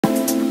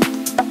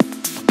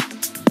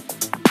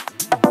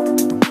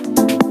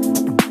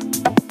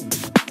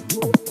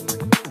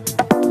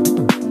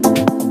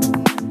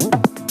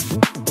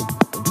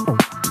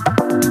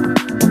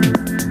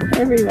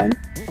Everyone.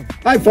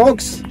 Hi,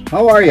 folks.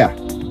 How are you?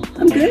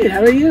 I'm good.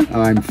 How are you?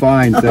 I'm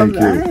fine, thank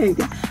you.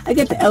 I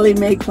got the Ellie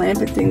Mae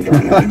Clampett thing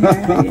going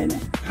on here.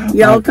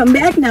 Y'all come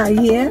back now,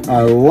 yeah?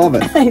 I love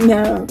it. I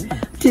know.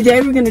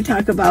 Today we're going to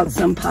talk about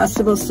some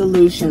possible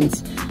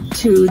solutions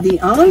to the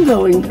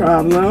ongoing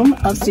problem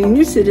of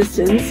senior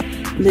citizens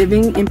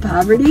living in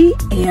poverty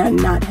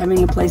and not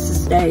having a place to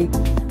stay.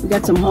 We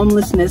got some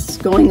homelessness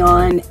going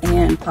on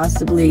and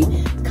possibly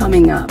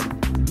coming up.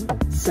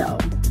 So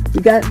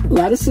we got a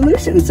lot of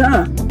solutions,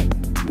 huh?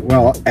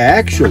 Well,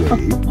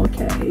 actually,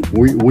 okay.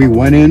 we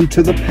went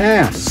into the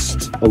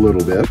past a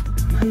little bit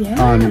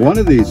on one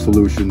of these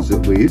solutions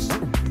at least.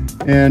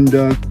 And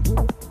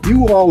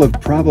you all have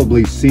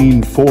probably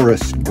seen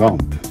Forrest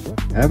Gump,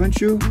 haven't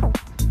you?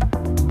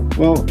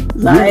 Well,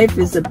 life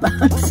is a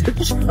box of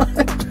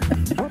chocolates.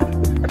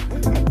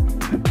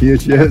 You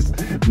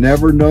just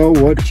never know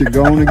what you're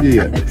going to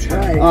get. That's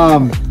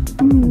right.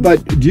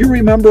 But do you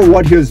remember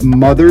what his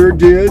mother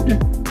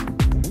did?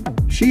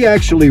 She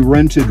actually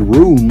rented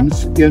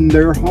rooms in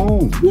their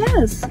home.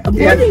 Yes, a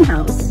boarding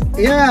house.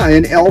 Yeah,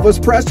 and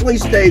Elvis Presley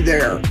stayed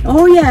there.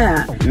 Oh,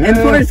 yeah. And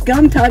Forrest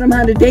Gump taught him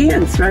how to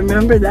dance.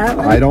 Remember that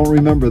one? I don't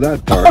remember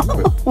that part.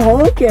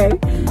 Oh, okay.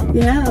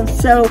 Yeah,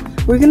 so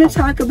we're going to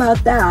talk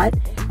about that.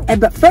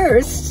 But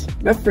first,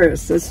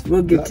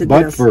 we'll get to this.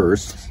 But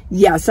first.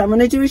 Yes, I'm going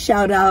to do a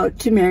shout out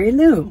to Mary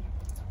Lou.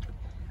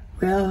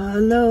 Well,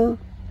 hello,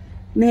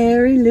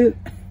 Mary Lou.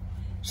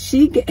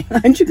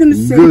 Aren't you going to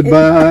sing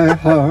Goodbye,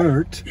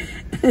 heart.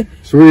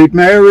 Sweet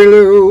Mary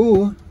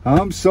Lou,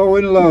 I'm so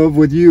in love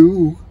with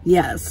you.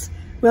 Yes.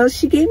 Well,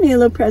 she gave me a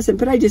little present,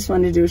 but I just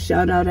wanted to do a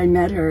shout out. I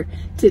met her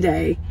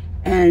today,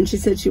 and she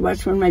said she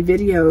watched one of my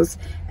videos,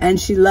 and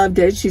she loved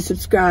it. She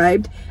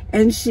subscribed,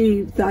 and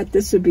she thought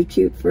this would be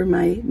cute for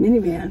my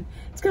minivan.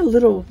 It's got a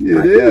little...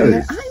 It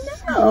is.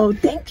 I know.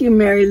 Thank you,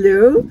 Mary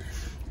Lou.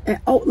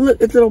 Oh,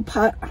 look, it's a little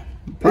pot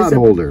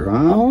Holder,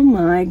 huh? Oh,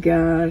 my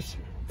gosh.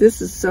 This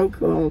is so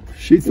cool.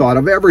 She thought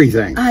of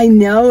everything. I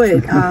know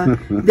it.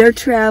 They're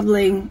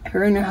traveling.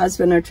 Her and her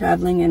husband are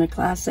traveling in a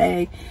Class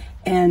A.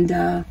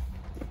 And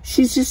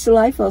she's just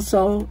delightful.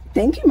 So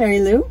thank you, Mary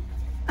Lou.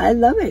 I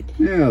love it.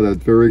 Yeah,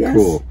 that's very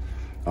cool.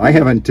 I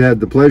haven't had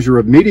the pleasure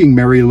of meeting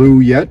Mary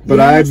Lou yet, but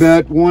I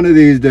bet one of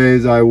these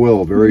days I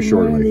will, very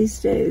shortly. One of these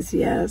days,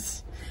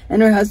 yes.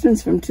 And her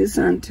husband's from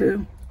Tucson,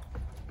 too.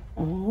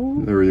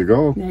 Oh. There you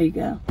go. There you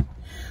go.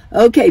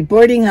 Okay,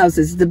 boarding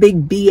houses, the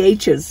big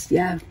BHs,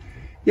 yeah.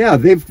 Yeah,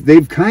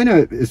 they've kind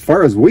of, as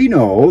far as we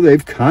know,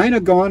 they've kind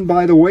of gone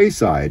by the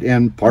wayside.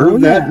 And part of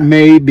that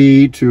may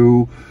be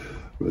to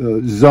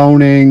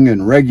zoning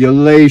and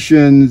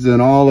regulations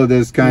and all of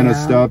this kind of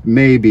stuff,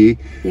 maybe.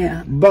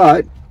 Yeah.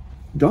 But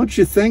don't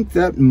you think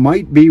that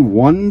might be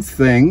one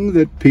thing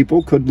that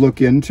people could look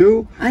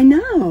into? I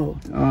know.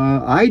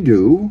 I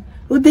do.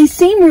 Well, they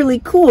seem really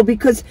cool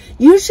because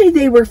usually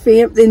they were,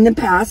 in the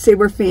past, they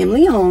were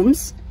family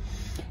homes.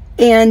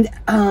 And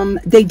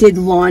they did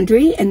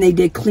laundry and they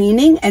did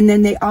cleaning, and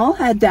then they all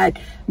had that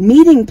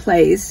meeting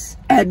place,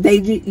 and they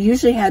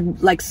usually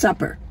had like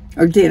supper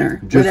or dinner,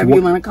 whatever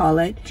you want to call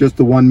it. Just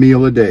the one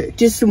meal a day.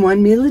 Just the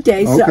one meal a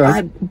day. Okay.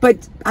 So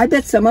but I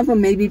bet some of them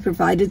maybe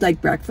provided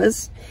like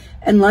breakfast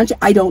and lunch.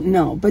 I don't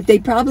know, but they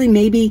probably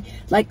maybe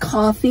like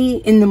coffee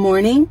in the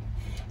morning,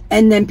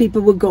 and then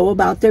people would go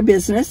about their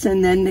business,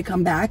 and then they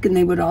come back and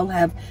they would all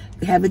have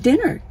a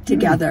dinner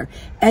together.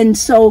 And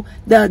so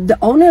the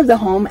owner of the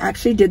home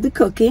actually did the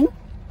cooking.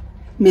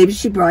 Maybe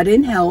she brought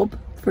in help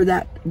for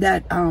that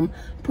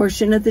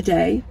portion of the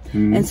day,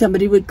 and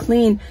somebody would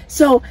clean.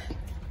 So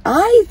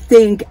I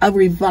think a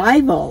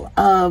revival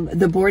of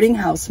the boarding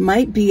house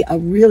might be a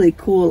really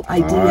cool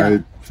idea.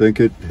 I think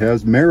it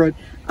has merit.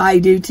 I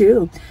do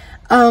too.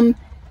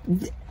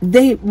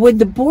 With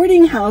the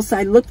boarding house,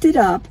 I looked it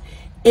up,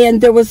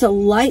 and there was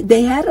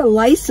they had a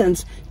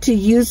license to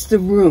use the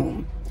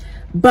room,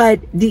 but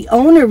the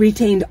owner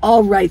retained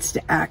all rights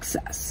to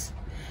access.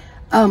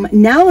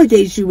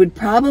 Nowadays, you would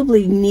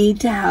probably need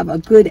to have a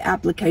good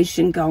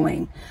application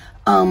going,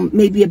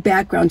 maybe a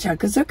background check,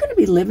 because they're going to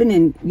be living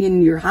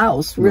in your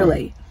house,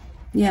 really. Right.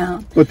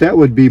 Yeah. But that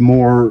would be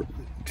more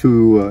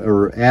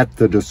or at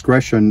the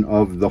discretion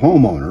of the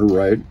homeowner,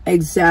 right?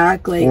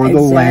 Exactly. Or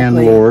the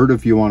landlord,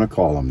 if you want to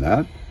call them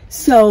that.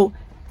 So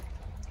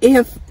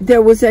if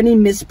there was any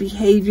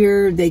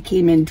misbehavior, they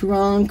came in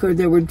drunk, or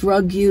there were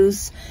drug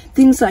use,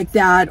 things like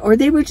that, or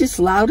they were just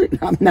loud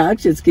and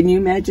obnoxious. Can you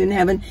imagine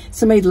having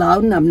somebody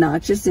loud and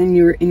obnoxious in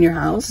your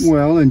house?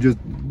 Well, and just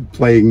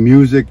playing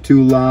music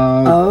too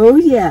loud. Oh,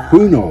 yeah.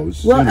 Who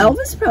knows? Well,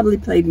 Elvis probably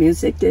played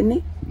music, didn't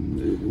he?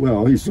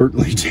 Well, he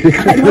certainly did.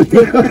 I don't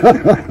think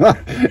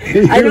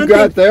you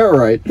got that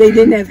right. They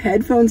didn't have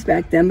headphones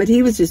back then, but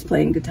he was just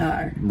playing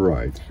guitar.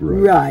 Right.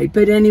 Right.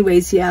 But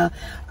anyways, yeah.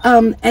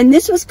 And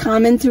this was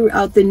common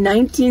throughout the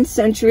 19th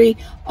century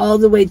all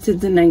the way to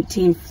the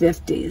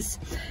 1950s.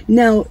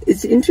 Now,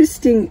 it's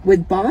interesting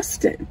with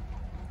Boston.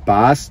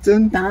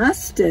 Boston?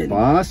 Boston.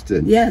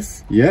 Boston.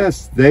 Yes.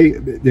 Yes,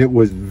 it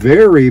was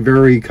very,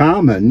 very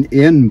common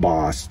in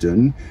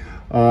Boston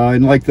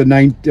in like the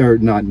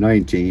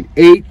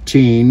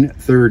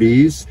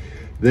 1830s.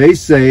 They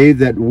say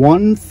that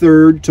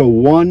 1/3 to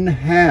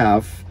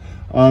 1/2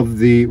 of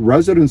the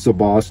residents of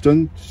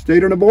Boston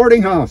stayed in a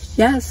boarding house.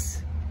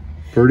 Yes.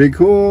 Pretty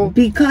cool.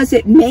 Because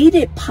it made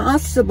it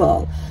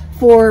possible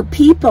for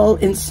people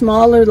in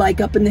smaller,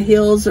 like up in the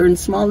hills or in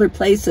smaller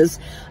places,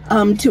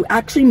 to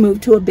actually move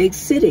to a big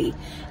city.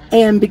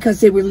 And because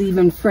they were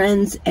leaving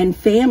friends and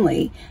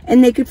family,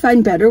 and they could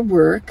find better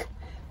work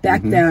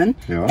back then,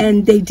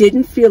 and they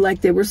didn't feel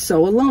like they were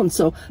so alone.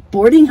 So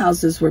boarding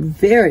houses were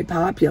very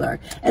popular,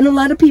 and a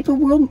lot of people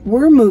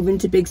were moving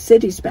to big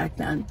cities back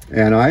then.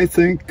 And I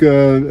think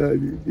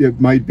it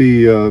might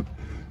be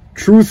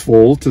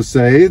truthful to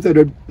say that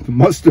it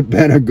must have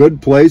been a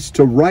good place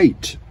to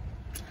write.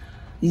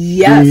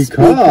 Yes,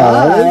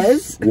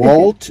 because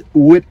Walt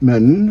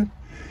Whitman,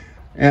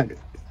 and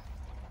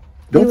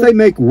don't they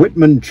make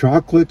Whitman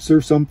chocolates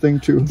or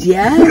something too?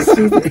 Yes,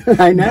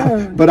 I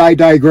know. But I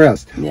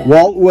digress. Yeah.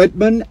 Walt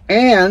Whitman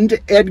and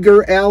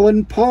Edgar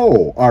Allan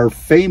Poe are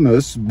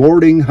famous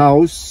boarding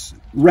house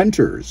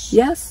renters.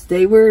 Yes,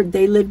 they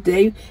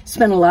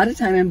spent a lot of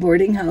time in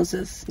boarding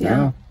houses.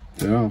 Yeah.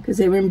 Because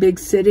they were in big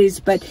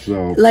cities. But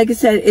like I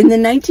said, in the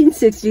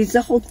 1960s,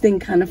 the whole thing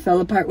kind of fell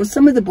apart. Well,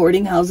 some of the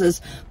boarding houses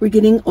were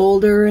getting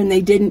older, and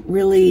they didn't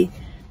really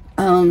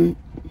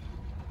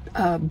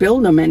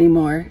build them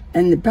anymore.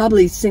 And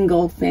probably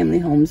single family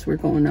homes were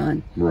going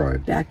on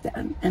back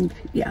then. And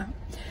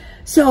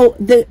so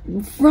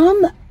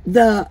from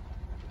the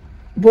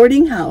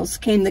boarding house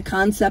came the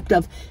concept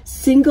of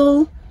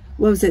single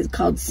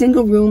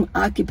room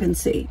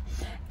occupancy.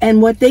 And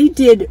what they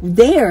did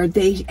there,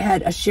 they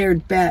had a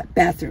shared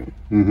bathroom.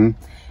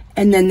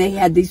 And then they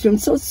had these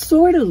rooms. So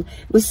it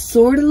was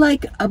sort of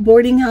like a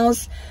boarding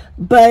house,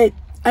 but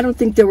I don't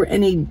think there were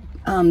any,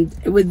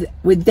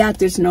 with that,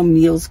 there's no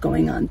meals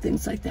going on,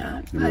 things like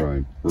that.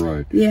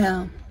 Right.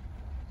 Yeah.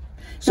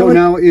 So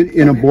now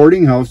in a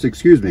boarding house,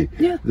 excuse me,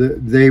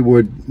 they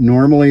would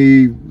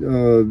normally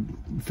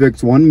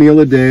fix one meal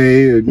a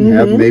day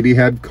and maybe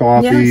have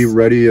coffee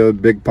ready, a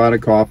big pot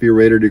of coffee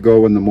ready to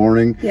go in the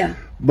morning. Yeah.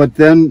 But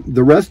then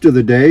the rest of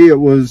the day, it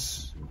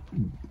was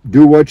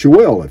do what you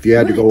will. If you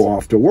had to go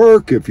off to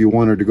work, if you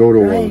wanted to go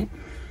to a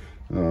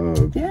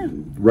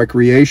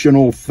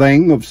recreational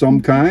thing of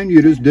some kind,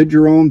 you just did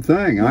your own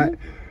thing.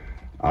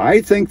 I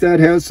think that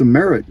has some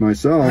merit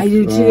myself. I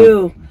do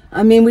too.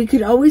 I mean, we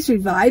could always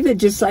revive it,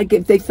 just like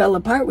if they fell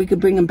apart, we could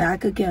bring them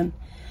back again.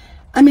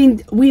 I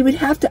mean, we would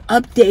have to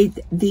update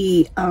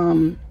the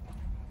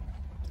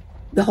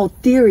whole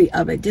theory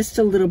of it just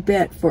a little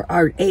bit for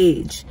our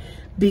age,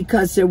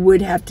 because there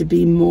would have to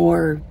be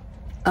more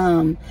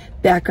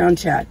background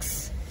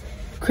checks,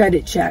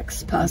 credit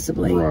checks,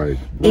 possibly,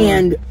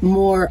 and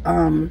more.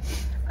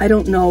 I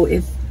don't know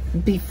if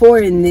before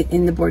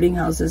in the boarding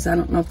houses, I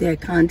don't know if they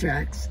had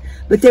contracts,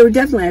 but there would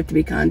definitely have to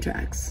be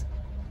contracts.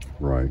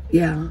 Right.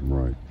 Yeah.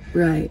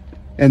 Right.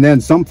 And then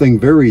something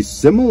very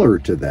similar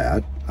to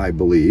that, I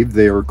believe,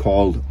 they are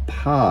called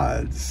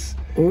pods.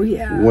 Oh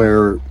yeah.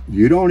 Where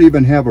you don't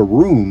even have a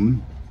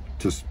room.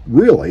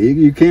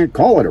 You can't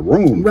call it a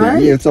room.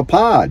 Right. It's a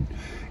pod.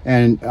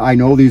 And I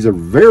know these are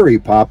very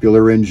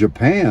popular in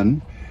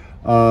Japan.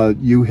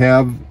 You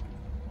have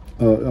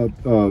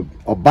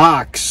a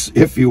box,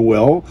 if you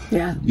will.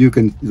 Yeah.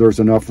 There's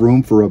enough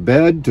room for a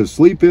bed to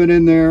sleep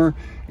in there,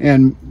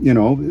 and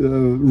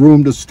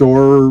room to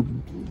store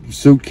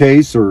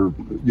suitcase or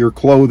your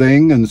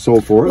clothing and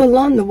so forth. Well,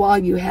 along the wall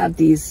you have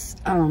these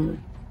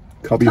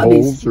cubby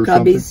holes or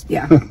cubbies,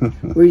 something.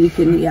 where you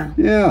can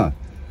Yeah.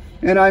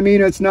 And I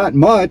mean, it's not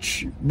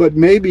much, but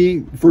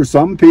maybe for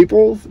some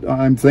people,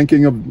 I'm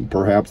thinking of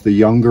perhaps the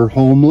younger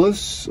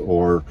homeless,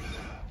 or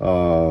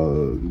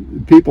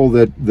people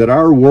that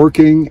are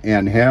working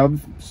and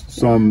have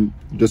some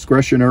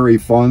discretionary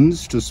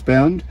funds to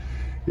spend.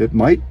 It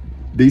might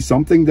be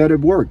something that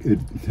would work.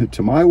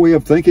 To my way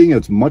of thinking,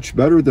 it's much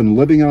better than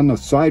living on the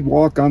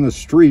sidewalk on the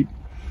street.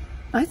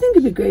 I think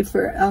it'd be great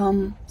for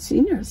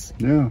seniors.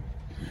 Yeah.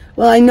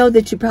 Well, I know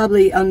that you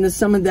probably on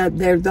some of that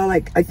they're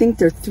like, I think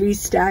they're 3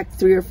 stacked,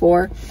 3 or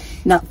 4,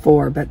 not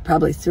 4, but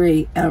probably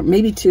 3,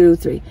 maybe 2,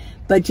 3.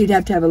 But you'd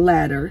have to have a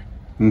ladder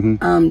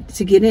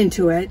to get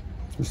into it.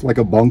 It's like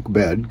a bunk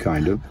bed,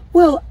 kind of.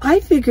 Well,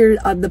 I figured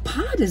the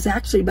pod is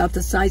actually about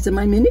the size of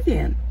my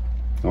minivan.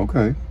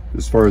 Okay,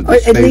 as far as the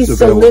space at least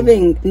available. So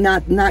living,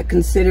 not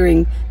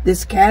considering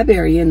this cab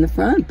area in the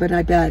front, but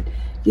I bet.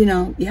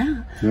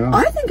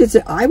 I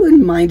think I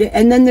wouldn't mind it.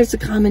 And then there's a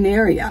common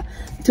area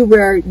to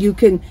where you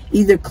can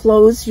either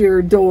close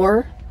your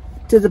door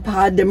to the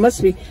pod.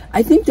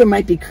 I think there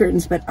might be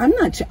curtains, but I'm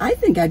not sure. I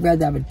think I'd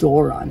rather have a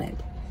door on it,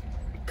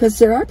 because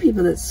there are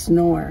people that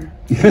snore.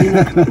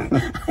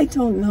 I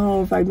don't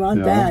know if I'd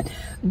want that.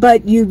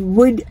 But you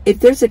would, if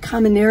there's a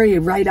common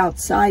area right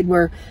outside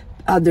where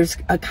there's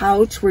a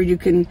couch where you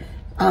can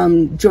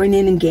join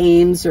in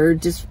games or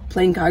just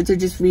playing cards or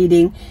just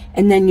reading.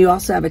 And then you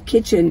also have a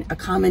kitchen, a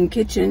common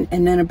kitchen,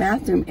 and then a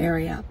bathroom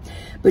area.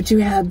 But you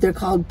have, they're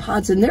called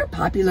pods, and they're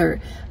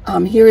popular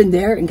here and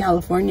there in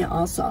California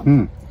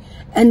also.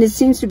 And it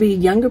seems to be a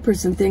younger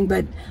person thing,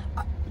 but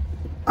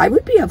I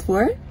would be up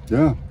for it.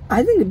 Yeah.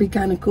 I think it'd be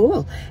kind of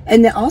cool.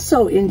 And they're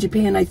also in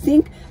Japan, I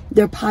think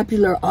they're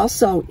popular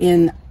also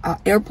in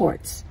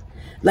airports.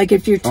 Like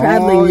if you're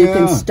traveling, you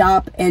can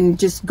stop and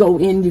just go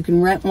in. You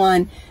can rent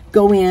one,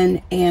 go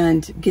in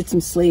and get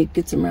some sleep,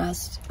 get some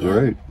rest.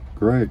 Great,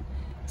 great.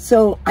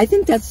 So I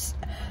think that's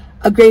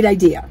a great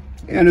idea.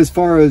 And as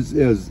far as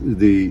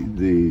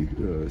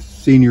the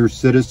senior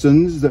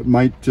citizens that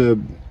might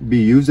be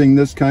using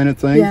this kind of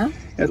thing,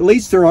 at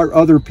least there are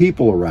other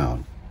people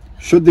around.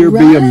 Should there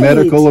be a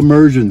medical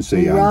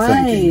emergency,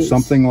 I'm thinking,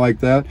 something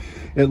like that,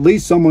 at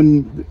least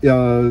someone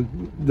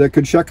that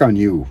could check on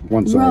you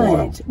once in a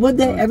while.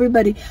 Well,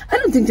 everybody, I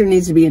don't think there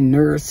needs to be a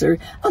nurse, or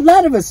a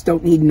lot of us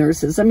don't need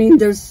nurses. I mean,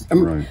 there's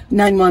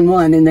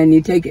 911 and then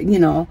you take it, you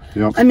know.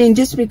 I mean,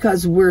 just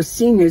because we're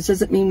seniors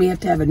doesn't mean we have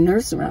to have a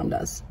nurse around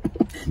us.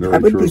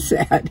 That would be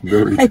sad.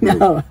 I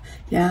know.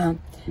 Yeah.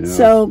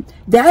 So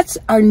that's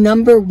our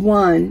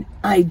 #1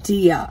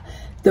 idea.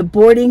 The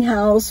boarding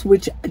house,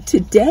 which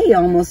today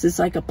almost is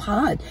like a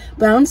pod,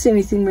 but I don't see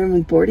anything wrong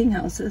with boarding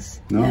houses.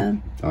 No,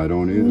 I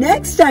don't either.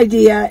 Next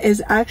idea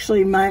is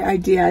actually my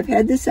idea. I've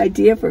had this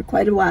idea for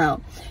quite a while,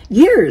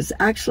 years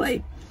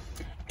actually.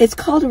 It's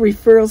called a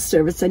referral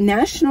service, a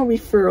national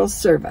referral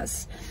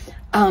service.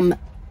 And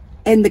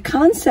the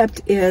concept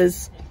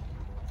is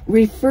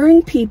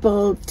referring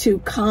people to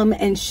come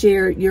and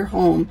share your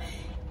home.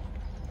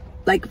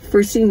 Like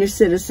for senior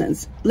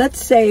citizens,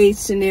 let's say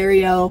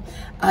scenario,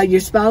 your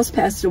spouse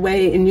passed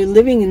away and you're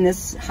living in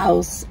this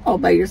house all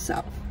by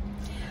yourself.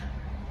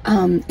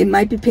 It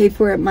might be paid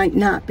for, it might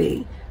not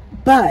be,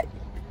 but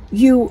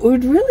you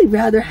would really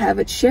rather have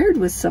it shared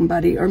with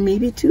somebody or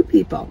maybe 2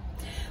 people.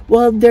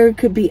 Well, there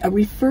could be a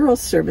referral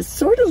service,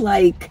 sort of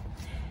like,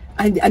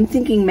 I'm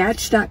thinking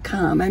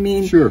Match.com. I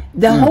mean,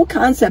 the whole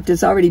concept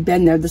has already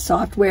been there. The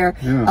software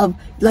of,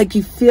 like,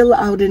 you fill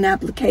out an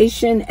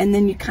application and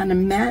then you kind of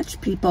match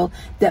people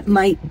that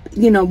might,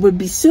 you know, would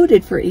be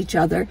suited for each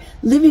other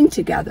living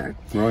together.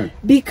 Right.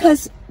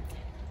 Because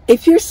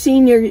if you're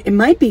senior, it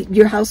might be,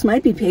 your house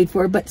might be paid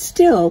for, but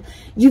still,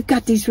 you've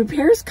got these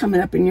repairs coming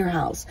up in your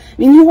house. I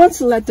mean, who wants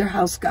to let their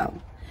house go?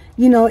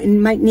 You know, it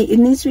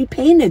needs to be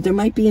painted. There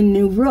might be a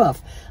new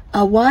roof,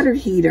 a water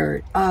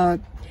heater,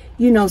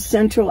 you know,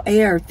 central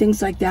air,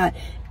 things like that.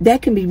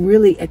 That can be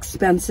really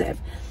expensive.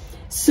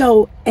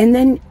 So, and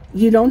then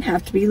you don't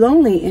have to be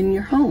lonely in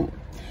your home.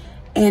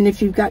 And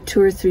if you've got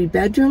 2 or 3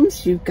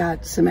 bedrooms, you've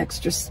got some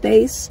extra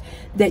space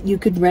that you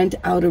could rent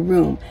out a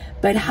room.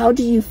 But how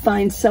do you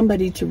find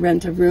somebody to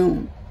rent a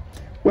room?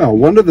 Well,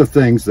 one of the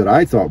things that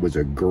I thought was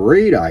a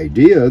great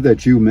idea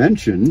that you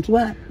mentioned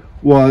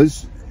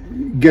was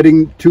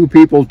getting 2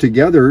 people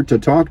together to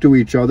talk to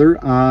each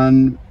other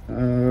on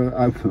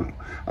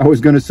I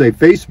was going to say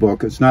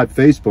Facebook. It's not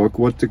Facebook.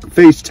 What's it?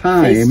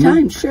 FaceTime.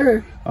 FaceTime,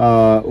 sure.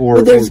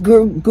 Or there's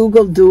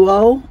Google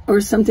Duo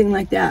or something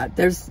like that.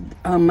 There's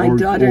my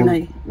daughter and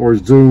I. Or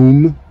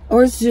Zoom.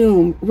 Or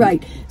Zoom,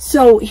 right.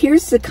 So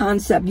here's the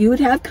concept. You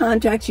would have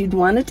contracts. You'd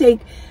want to take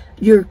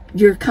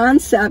your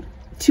concept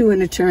to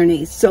an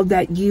attorney so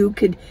that you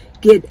could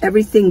get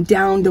everything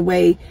down the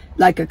way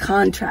like a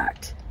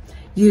contract.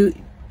 You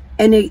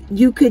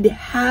could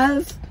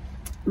have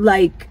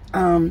like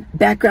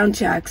background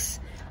checks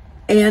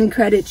and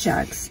credit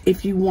checks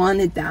if you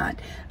wanted that,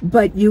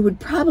 but you would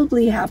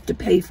probably have to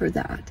pay for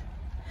that.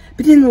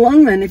 But in the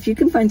long run, if you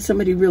can find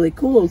somebody really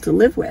cool to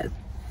live with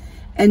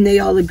and they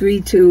all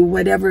agree to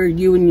whatever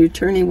you and your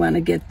attorney want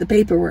to get the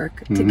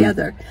paperwork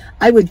together,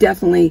 I would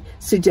definitely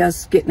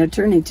suggest getting an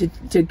attorney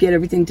to get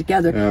everything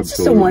together. Absolutely. It's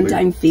just a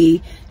one-time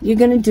fee. You're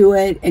going to do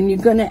it, and you're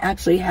going to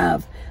actually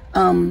have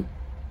you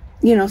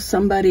know,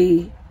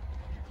 somebody,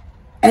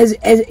 as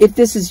if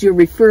this is your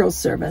referral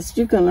service,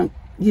 you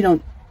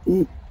don't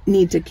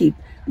need to keep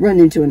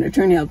running to an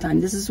attorney all the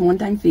time. This is a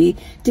one-time fee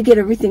to get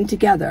everything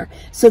together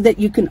so that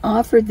you can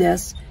offer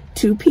this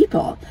to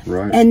people.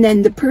 Right. And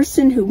then the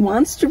person who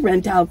wants to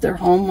rent out their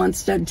home,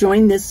 wants to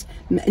join this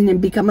and then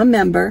become a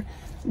member,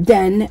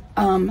 then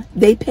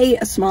they pay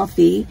a small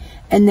fee.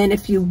 And then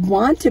if you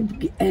want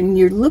to, and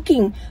you're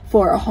looking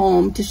for a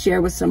home to share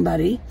with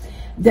somebody,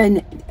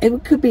 then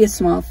it could be a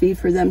small fee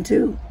for them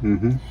too.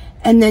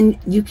 And then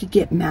you could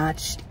get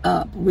matched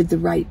up with the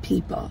right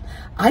people.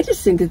 I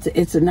just think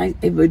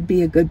it would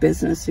be a good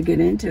business to get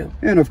into.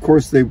 And of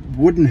course, they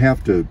wouldn't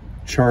have to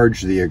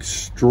charge the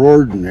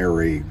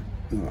extraordinary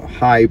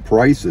high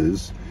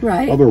prices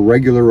of a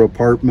regular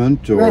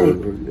apartment or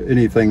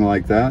anything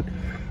like that.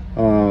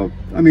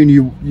 I mean,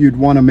 you'd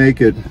want to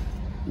make it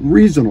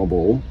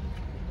reasonable.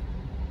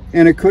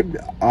 And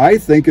I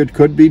think it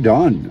could be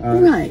done.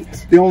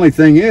 The only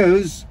thing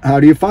is, how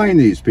do you find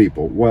these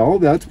people? Well,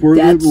 that's where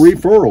the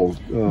referrals.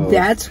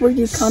 That's where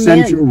you come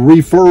in.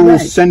 Referral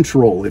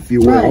central, if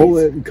you will,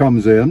 it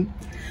comes in.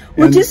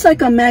 Well, just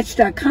like on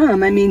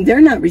Match.com, I mean,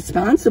 they're not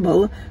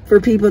responsible for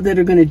people that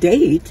are going to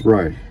date.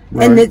 Right.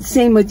 And it's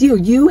same with you.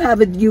 You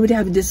would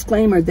have a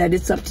disclaimer that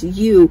it's up to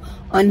you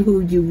on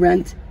who you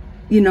rent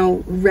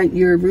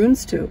your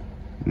rooms to.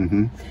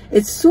 Mm-hmm.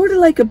 It's sort of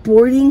like a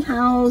boarding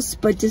house,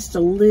 but just a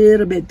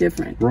little bit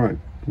different.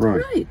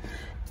 Right.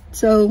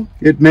 So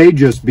it may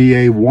just be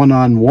a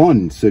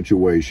one-on-one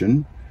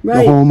situation.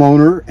 Right. The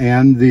homeowner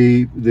and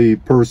the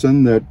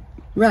person that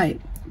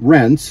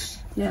rents.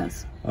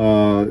 Yes.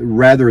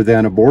 Rather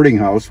than a boarding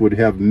house would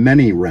have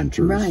many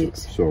renters. Right.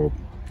 So.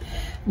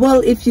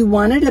 Well, if you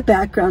wanted a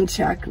background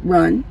check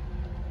run,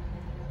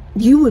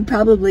 you would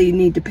probably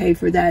need to pay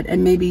for that,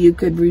 and maybe you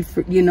could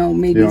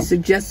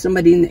suggest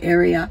somebody in the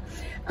area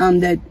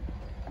that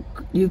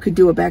you could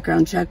do a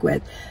background check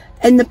with,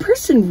 and the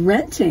person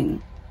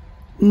renting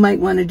might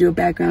want to do a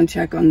background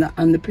check on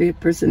the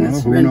person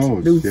that's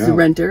the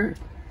renter.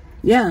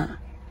 Yeah.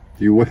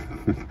 You want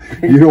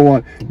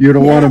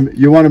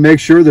to make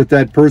sure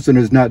that person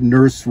is not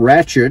Nurse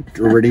Ratchet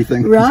or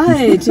anything.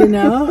 Right,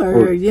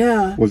 or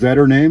Was that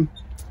her name?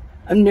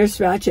 Nurse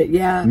Ratchet,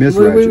 yeah. Miss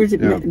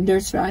Ratchet.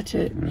 Nurse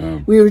Ratchet.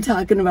 Yeah. We were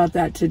talking about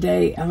that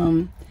today.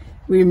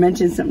 We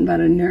mentioned something about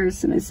a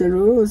nurse, and I said,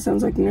 "Oh, it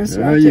sounds like Nurse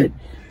Ratchet."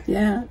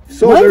 Yeah.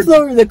 So one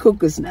floor of the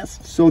cuckoo's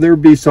nest. So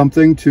there'd be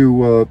something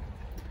to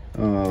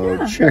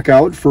check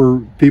out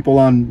for people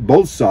on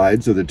both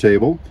sides of the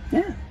table.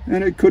 Yeah.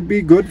 And it could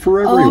be good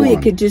for everyone. Oh,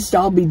 it could just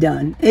all be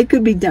done. It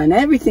could be done.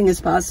 Everything is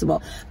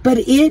possible. But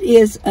it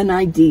is an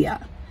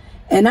idea.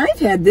 And I've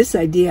had this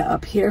idea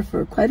up here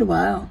for quite a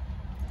while.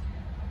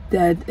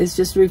 That it's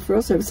just a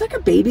referral service. It's like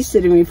a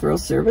babysitting referral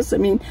service. I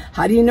mean,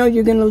 how do you know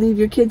you're going to leave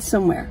your kids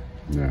somewhere?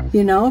 Yeah.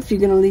 If you're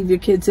going to leave your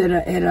kids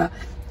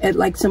at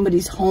like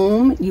somebody's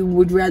home, you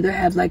would rather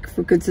have, like,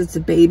 because it's a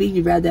baby,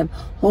 you'd rather have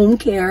home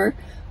care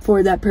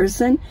for that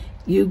person.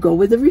 You go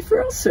with a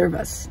referral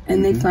service,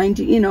 and they find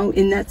you,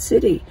 in that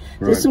city.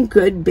 Right. There's some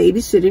good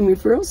babysitting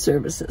referral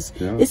services.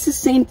 Yeah. It's the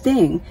same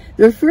thing.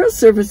 The referral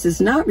service is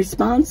not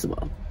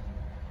responsible.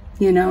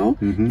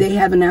 They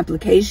have an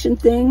application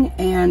thing,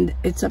 and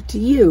it's up to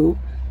you,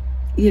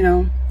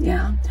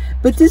 yeah.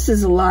 But this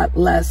is a lot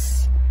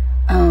less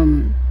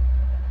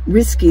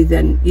risky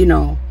than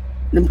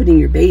putting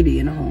your baby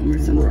in a home or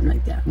something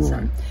like that.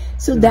 Right.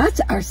 So that's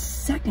our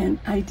second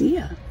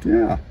idea.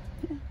 Yeah.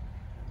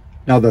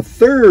 Now, the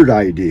third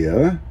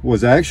idea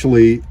was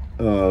actually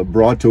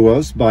brought to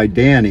us by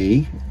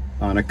Danny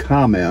on a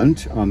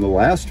comment on the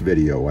last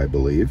video, I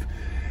believe.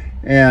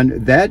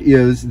 And that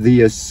is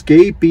the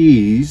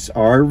Escapees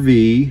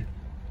RV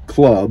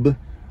Club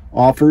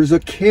offers a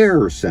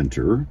care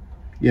center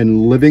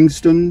in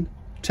Livingston,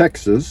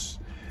 Texas.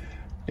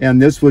 And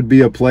this would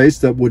be a place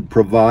that would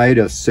provide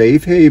a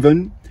safe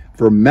haven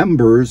for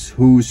members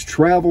whose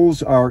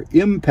travels are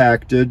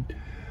impacted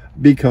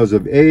because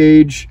of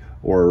age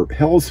or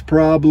health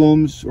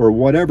problems or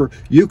whatever.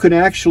 You can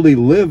actually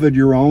live in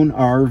your own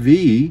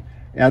RV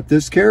at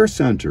this care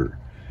center.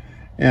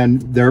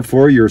 And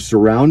therefore, you're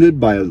surrounded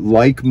by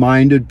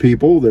like-minded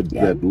people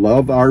that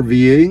love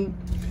RVing.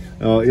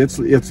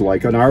 It's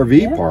like an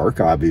RV park,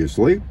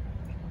 obviously.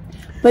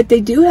 But they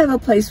do have a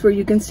place where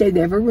you can stay. They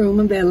have a room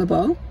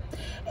available.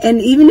 And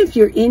even if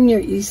you're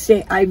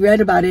I read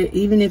about it,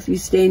 even if you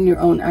stay in your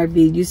own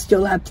RV, you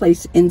still have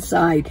place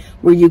inside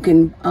where you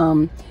can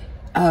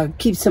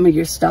keep some of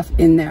your stuff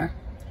in there.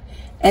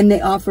 And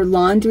they offer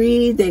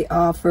laundry. They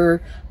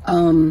offer,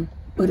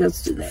 what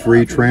else do they offer?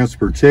 Free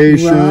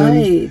transportation.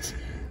 Right.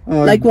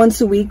 Like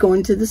once a week,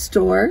 going to the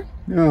store.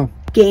 Yeah.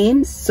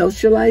 Games,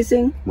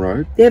 socializing.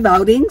 Right. They have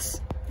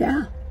outings.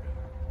 Yeah.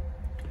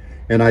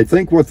 And I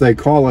think what they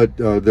call it,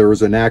 there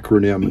is an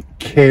acronym,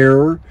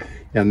 CARE,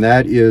 and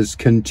that is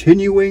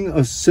Continuing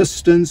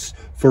Assistance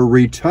for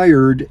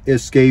Retired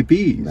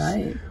Escapees.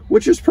 Right.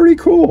 Which is pretty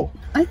cool.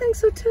 I think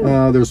so too.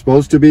 There's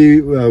supposed to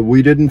be,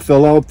 we didn't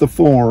fill out the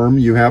form.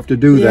 You have to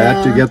do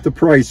that to get the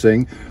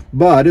pricing.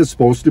 But it's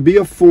supposed to be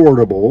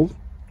affordable.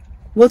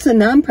 Well, it's a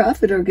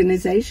nonprofit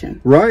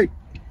organization. Right,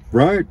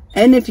 right.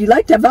 And if you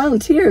like to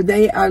volunteer,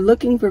 they are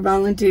looking for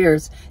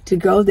volunteers to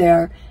go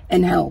there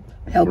and help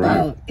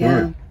out.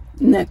 Yeah. Right.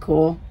 Isn't that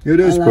cool? It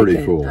is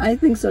pretty cool. I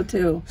think so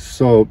too.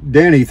 So,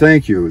 Danny,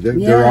 thank you.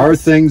 There are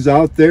things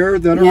out there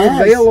that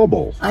are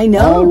available. I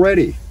know.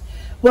 Already.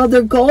 Well,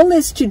 their goal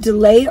is to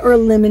delay or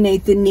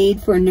eliminate the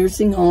need for a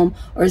nursing home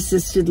or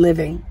assisted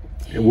living.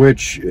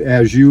 Which,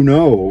 as you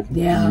know,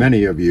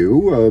 many of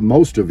you,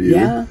 most of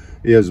you,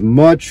 is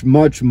much,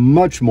 much,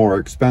 much more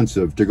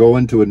expensive to go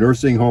into a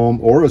nursing home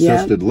or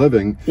assisted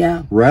living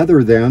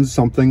rather than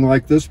something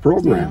like this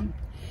program.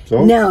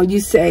 So now you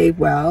say,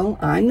 well,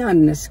 I'm not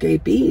an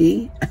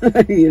escapee.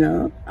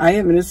 I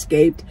haven't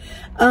escaped.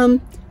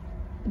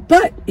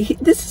 But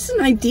this is an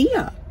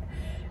idea.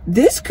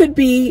 This could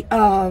be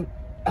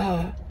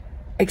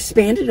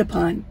expanded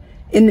upon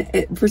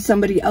for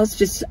somebody else,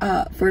 just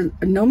for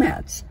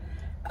Nomads.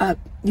 That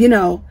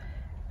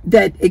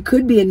it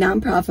could be a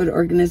nonprofit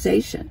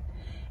organization.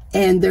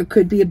 And there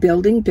could be a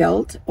building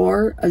built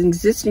or an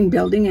existing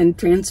building and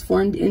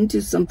transformed into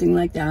something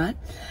like that.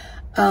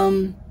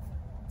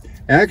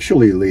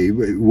 Actually, Lee,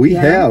 we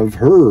have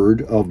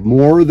heard of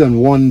more than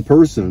one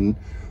person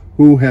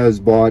who has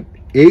bought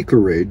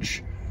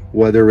acreage,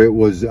 whether it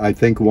was, I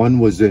think one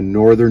was in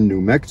northern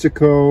New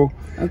Mexico,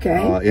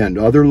 and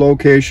other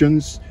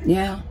locations.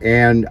 Yeah.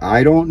 And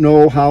I don't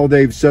know how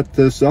they've set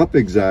this up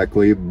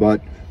exactly,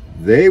 but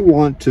they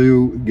want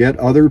to get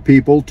other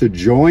people to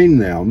join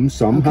them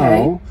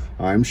somehow.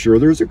 I'm sure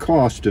there's a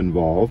cost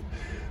involved,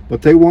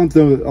 but they want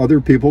the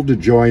other people to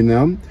join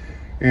them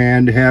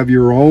and have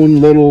your own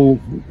little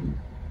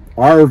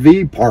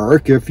RV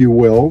park, if you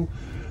will,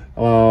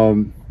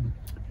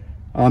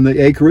 on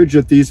the acreage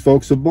that these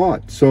folks have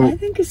bought. So I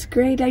think it's a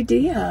great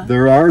idea.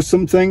 There are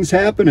some things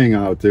happening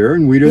out there,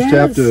 and we just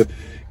have to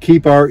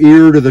keep our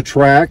ear to the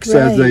tracks,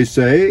 as they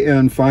say,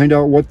 and find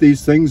out what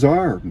these things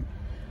are.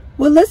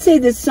 Well, let's say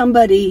that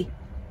somebody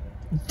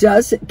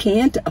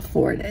can't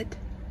afford it,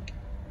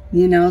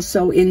 you know.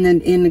 So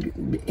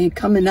in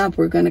coming up,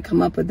 we're going to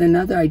come up with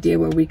another idea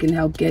where we can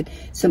help get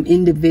some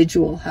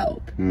individual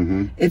help.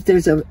 If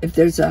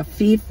there's a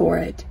fee for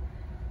it,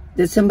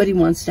 that somebody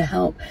wants to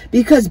help,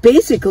 because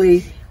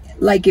basically,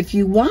 like if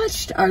you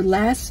watched our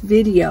last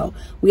video,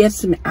 we have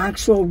some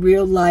actual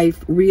real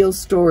life, real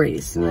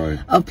stories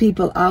of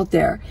people out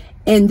there.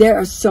 And there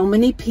are so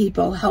many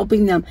people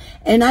helping them.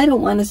 And I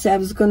don't want to say, I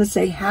was going to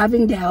say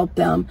having to help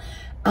them.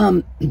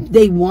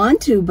 They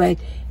want to, but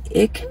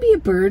it can be a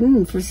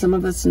burden for some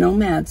of us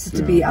nomads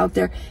to be out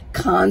there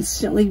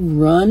constantly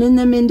running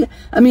them into,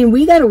 I mean,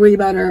 we got to worry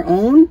about our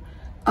own,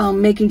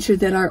 making sure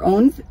that our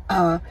own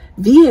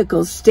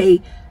vehicles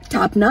stay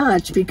top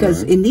notch,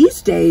 because in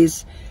these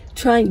days,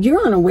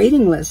 you're on a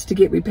waiting list to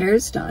get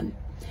repairs done.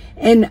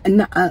 And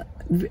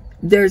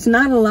there's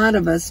not a lot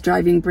of us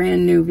driving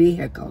brand new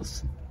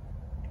vehicles.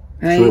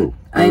 Right? True.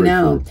 I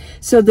know. True.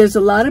 So there's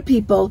a lot of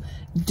people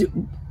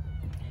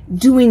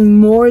doing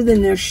more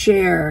than their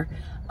share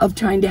of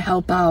trying to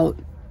help out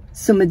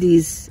some of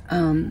these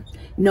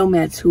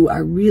nomads who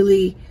are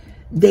really,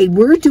 they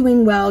were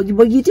doing well.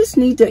 Well, you just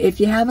need to, if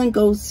you haven't,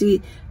 go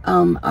see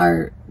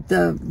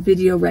the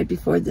video right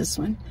before this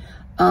one,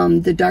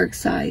 the dark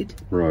side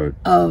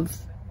of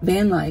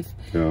van life.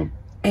 Yeah.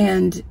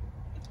 And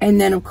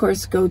then of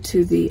course go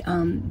to the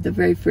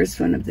very first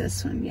one of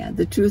this one. Yeah,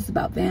 the truth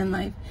about van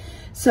life.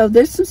 So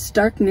there's some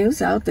stark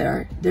news out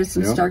there. There's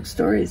some stark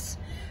stories.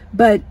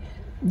 But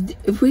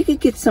if we could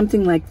get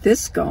something like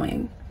this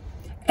going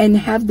and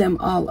have them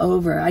all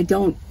over, I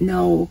don't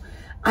know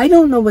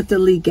what the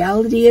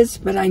legality is,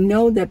 but I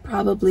know that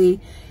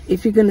probably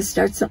if you're going to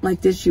start something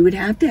like this, you would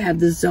have to have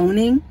the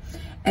zoning,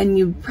 and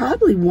you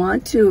probably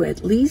want to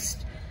at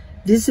least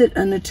visit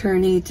an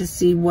attorney to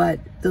see what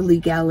the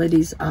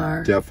legalities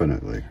are.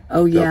 Definitely.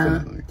 Oh, yeah.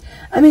 Definitely.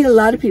 I mean, a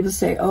lot of people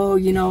say, oh,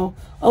 you know,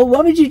 oh,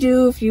 what would you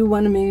do if you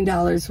won $1 million?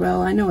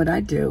 Well, I know what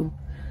I'd do.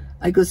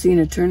 I'd go see an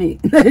attorney.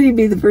 That'd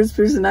be the first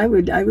person I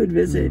would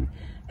visit.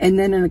 And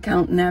then an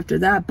accountant after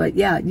that. But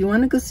yeah, you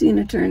want to go see an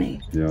attorney.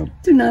 Yeah.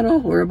 They're not all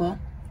horrible.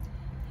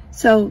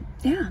 So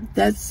yeah,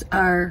 that's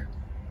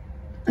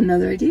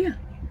another idea.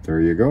 There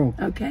you go.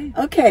 Okay.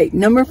 Okay,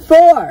 number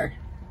 4,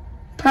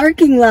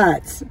 parking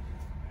lots.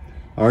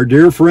 Our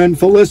dear friend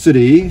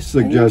Felicity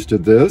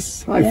suggested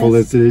this. Hi,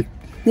 Felicity.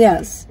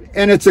 Yes.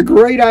 And it's a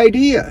great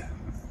idea.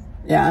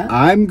 Yeah.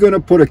 I'm going to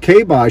put a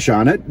kibosh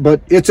on it,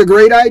 but it's a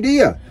great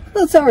idea.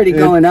 Well, it's already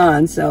going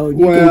on, so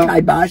you can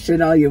kibosh it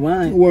all you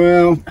want.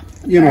 Well,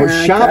 you know,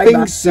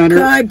 shopping center.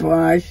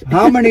 Kibosh.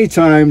 How many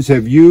times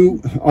have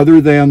you, other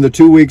than the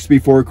 2 weeks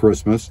before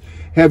Christmas,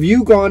 have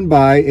you gone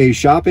by a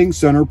shopping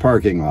center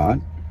parking lot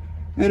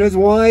and it's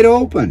wide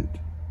open?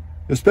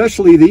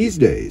 Especially these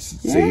days,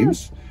 it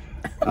seems.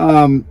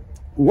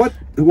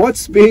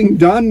 What's being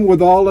done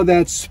with all of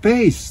that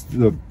space?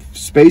 The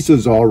space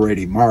is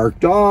already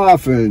marked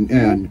off,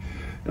 and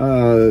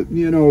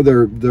you know,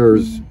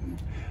 there's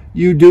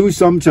you do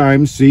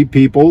sometimes see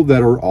people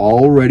that are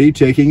already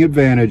taking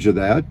advantage of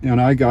that, and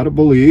I gotta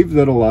believe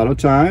that a lot of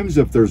times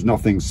if there's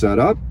nothing set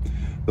up,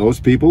 those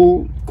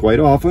people quite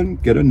often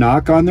get a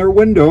knock on their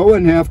window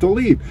and have to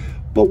leave.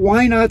 But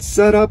why not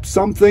set up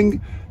something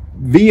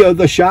via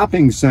the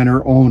shopping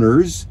center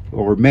owners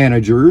or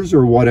managers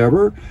or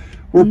whatever,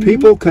 where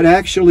people could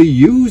actually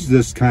use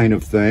this kind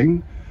of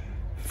thing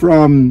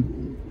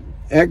from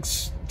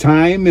X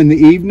time in the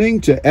evening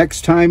to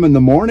X time in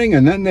the morning,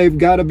 and then they've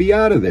got to be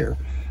out of there.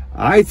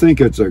 I think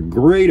it's a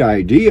great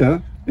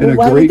idea. Well,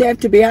 why would they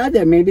have to be out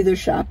there? Maybe they're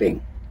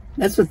shopping.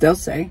 That's what they'll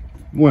say.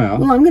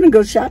 Well, I'm going to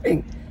go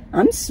shopping.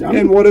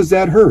 And what does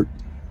that hurt?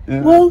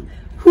 Well,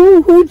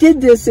 who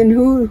did this, and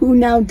who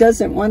now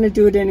doesn't want to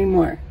do it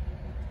anymore?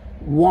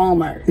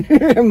 Walmart.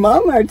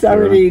 Walmart's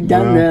already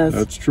done this.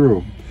 That's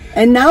true.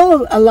 And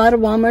now a lot of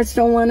Walmarts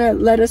don't want to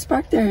let us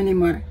park there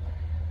anymore.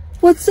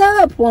 What's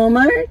up,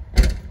 Walmart?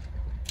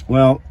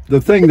 Well, the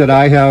thing that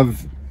I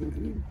have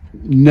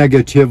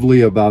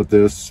negatively about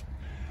this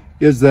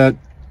is that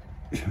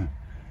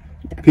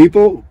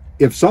people,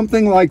 if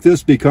something like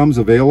this becomes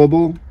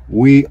available,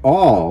 we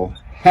all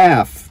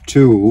have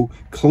to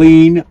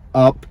clean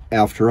up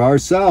after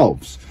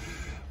ourselves.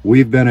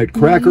 We've been at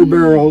Cracker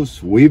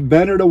Barrels, we've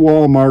been at a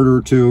Walmart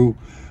or two,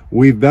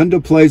 we've been to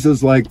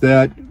places like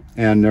that,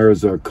 and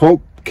there's a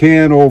Coke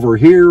can over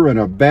here and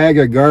a bag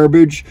of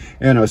garbage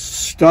and a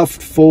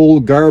stuffed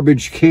full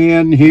garbage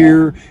can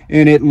here,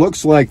 and it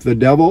looks like the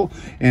devil.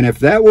 And if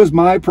that was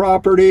my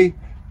property,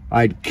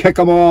 I'd kick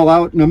them all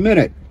out in a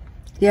minute.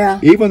 Yeah.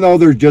 Even though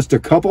there's just a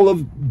couple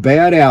of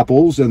bad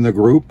apples in the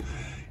group,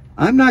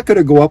 I'm not going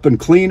to go out and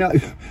clean up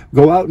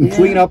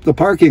the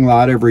parking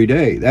lot every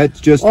day. That's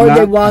just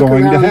not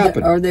going to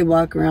happen. Or they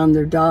walk around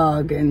their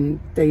dog and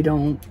they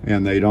don't.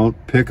 And they don't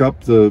pick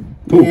up the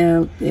poop.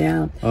 Yeah,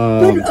 yeah.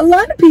 But a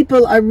lot of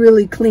people are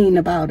really clean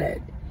about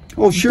it.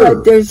 Oh, sure.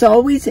 But there's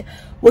always,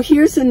 well,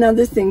 here's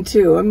another thing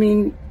too. I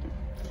mean,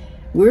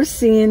 we're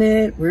seeing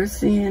it. We're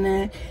seeing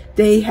it.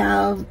 They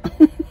have,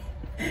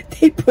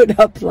 they put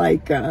up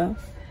like, what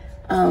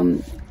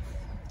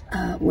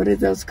are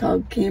those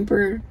called?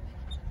 Camper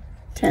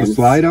tents? The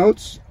slide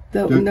outs?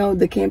 No,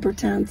 the camper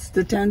tents,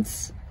 the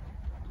tents,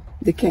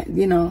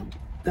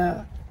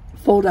 the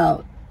fold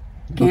out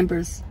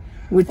campers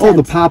with tents. Oh,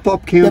 the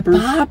pop-up campers?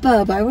 The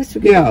pop-up, I always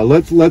forget. Yeah,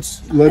 let's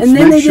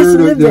make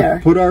sure to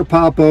put our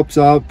pop-ups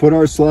out, put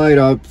our slide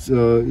outs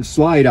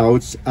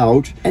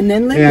out, and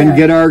then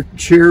get our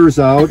chairs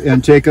out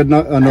and take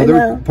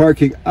another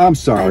parking. I'm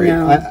sorry.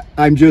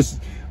 I'm just,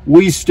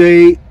 we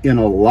stay in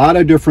a lot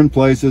of different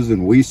places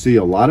and we see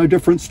a lot of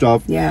different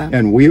stuff. Yeah.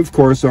 And we, of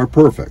course, are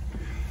perfect.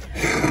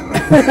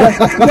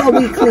 Well,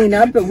 we clean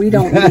up, but we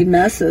don't leave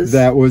messes.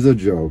 That was a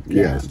joke.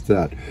 Yeah. Yes,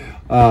 that.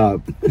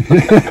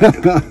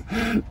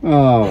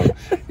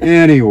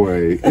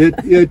 Anyway,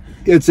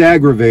 it's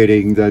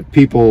aggravating that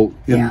people,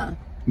 in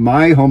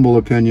my humble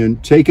opinion,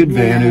 take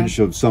advantage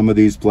of some of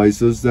these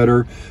places that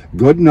are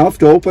good enough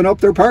to open up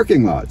their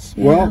parking lots.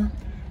 Yeah. Well,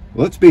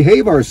 let's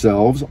behave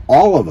ourselves,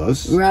 all of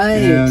us.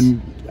 Right.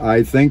 And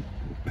I think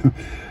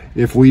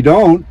if we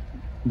don't,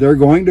 they're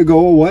going to go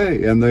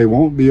away and they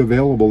won't be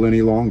available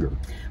any longer.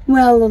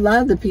 Well, a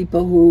lot of the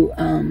people who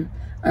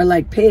are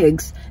like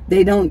pigs,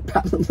 they don't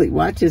probably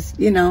watch us,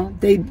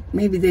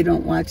 maybe they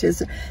don't watch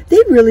us. They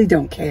really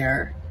don't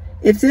care.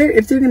 If they're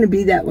going to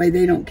be that way,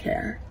 they don't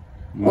care.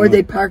 Or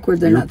they park where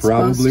they're not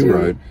supposed to.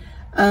 You're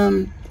probably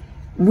right.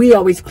 We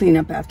always clean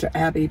up after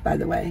Abby, by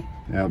the way.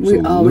 Absolutely.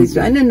 We always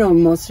do. I don't know,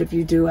 most of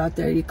you do out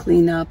there. You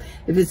clean up.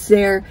 If it's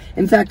there,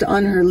 in fact,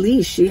 on her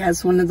leash, she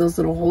has one of those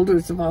little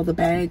holders of all the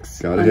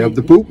bags. Gotta have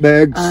the poop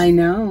bags. I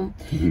know.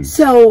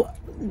 So,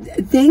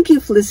 thank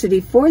you, Felicity,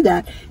 for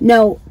that.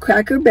 Now,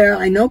 Cracker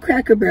Barrel, I know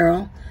Cracker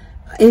Barrel,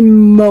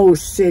 in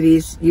most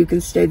cities, you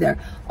can stay there.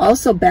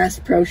 Also, Bass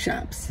Pro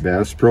Shops.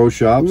 Bass Pro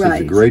Shops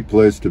is a great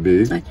place to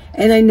be.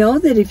 And I know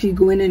that if you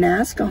go in and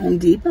ask a Home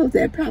Depot,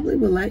 they probably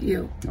will let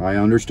you. I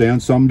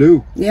understand some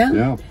do. Yeah?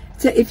 Yeah.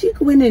 So if you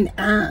go in and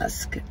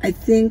ask, I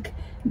think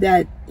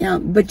that,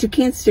 but you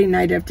can't stay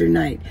night after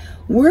night.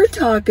 We're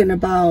talking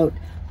about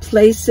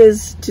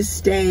places to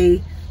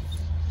stay.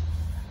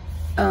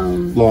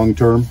 Long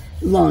term?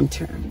 Long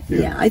term,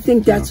 yeah. I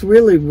think that's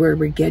really where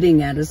we're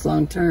getting at, is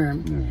long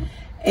term. Yeah.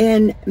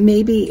 And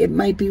maybe it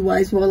might be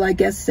wise, well, I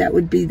guess that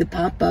would be the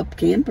pop-up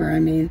camper. I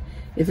mean,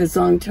 if it's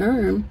long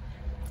term.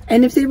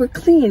 And if they were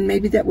clean,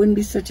 maybe that wouldn't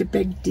be such a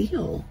big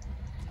deal.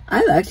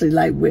 I actually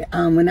like,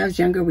 when I was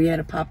younger, we had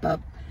a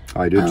pop-up.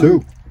 I did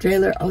too.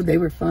 Trailer. Oh, they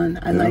were fun.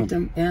 I liked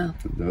them. Yeah,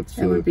 that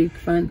would be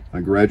fun. I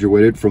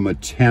graduated from a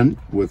tent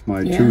with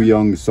my two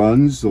young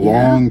sons a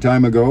long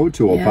time ago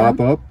to a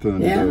pop-up,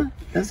 and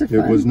those are fun.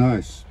 It was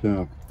nice.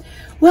 Yeah.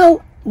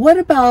 Well, what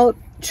about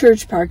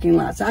church parking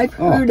lots? I've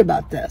heard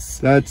about this.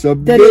 That's a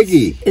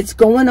biggie. It's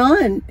going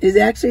on.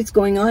 It's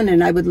going on,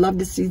 and I would love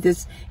to see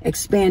this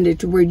expanded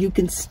to where you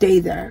can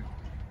stay there.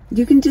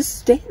 You can just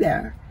stay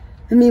there.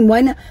 I mean,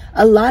 why not?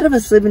 A lot of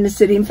us live in the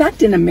city. In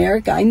fact, in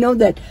America, I know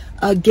that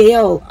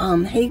Gail,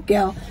 hey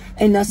Gail,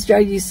 in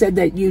Australia, you said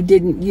that you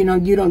didn't,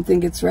 you don't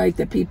think it's right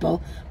that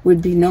people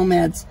would be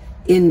nomads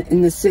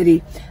in the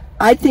city.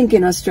 I think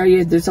in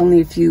Australia, there's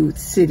only a few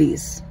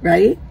cities,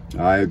 right?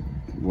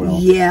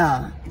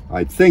 Yeah.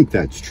 I think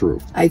that's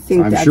true. I'm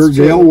that's sure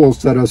true. Gail will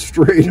set us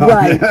straight on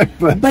that.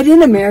 But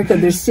in America,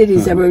 there's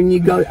cities everywhere. When you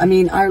go, I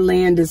mean, our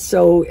land is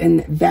so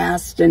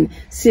vast and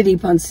city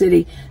upon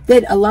city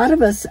that a lot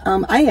of us,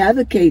 I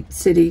advocate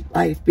city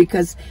life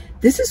because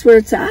this is where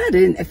it's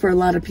at for a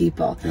lot of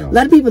people. Yeah. A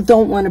lot of people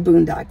don't want a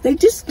boondock. They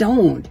just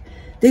don't.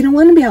 They don't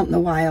want to be out in the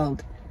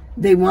wild.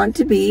 They want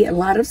to be, a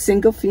lot of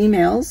single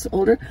females,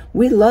 older.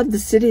 We love the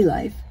city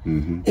life.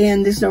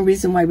 And there's no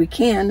reason why we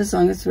can, as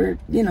long as we're,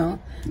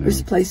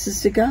 there's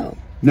places to go.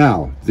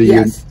 Now,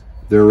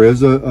 there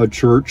is a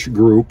church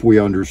group, we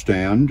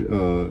understand,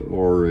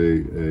 or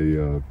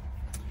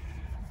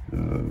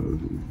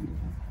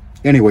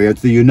anyway,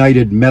 it's the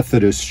United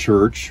Methodist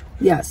Church.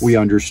 Yes. We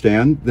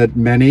understand that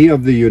many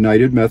of the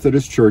United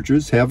Methodist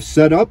churches have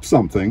set up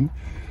something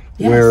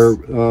where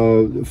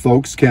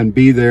folks can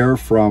be there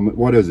from,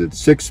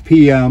 6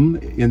 p.m.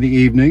 in the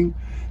evening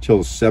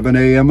till 7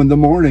 a.m. in the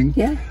morning.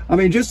 Yeah. I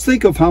mean, just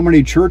think of how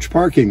many church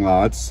parking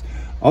lots,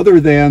 other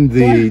than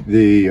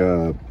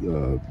the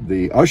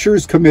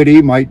Ushers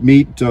Committee might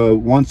meet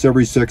once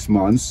every 6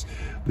 months.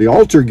 The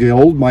Altar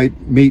Guild might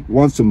meet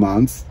once a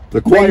month.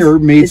 The choir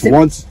meets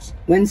once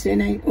Wednesday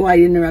night? Oh, I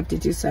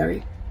interrupted you,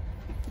 sorry.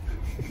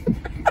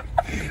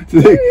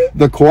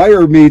 The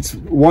choir meets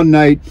one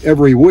night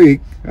every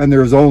week, and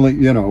there's only,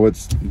 you know,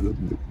 it's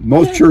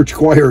most church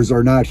choirs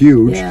are not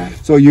huge,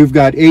 so you've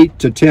got 8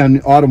 to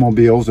 10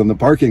 automobiles in the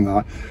parking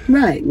lot.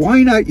 Right.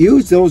 Why not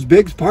use those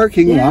big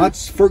parking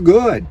lots for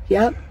good?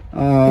 Yep.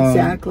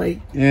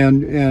 Exactly.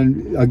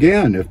 And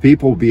again, if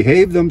people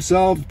behave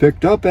themselves,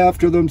 picked up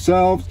after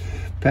themselves,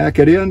 pack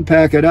it in,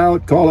 pack it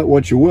out, call it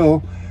what you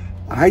will,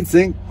 I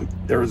think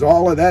there's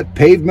all of that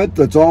pavement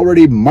that's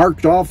already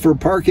marked off for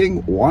parking.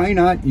 Why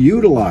not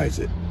utilize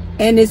it?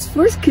 And it's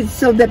first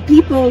so that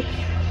people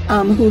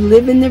who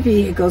live in their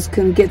vehicles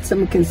can get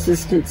some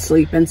consistent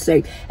sleep and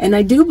safe. And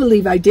I do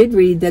believe, I did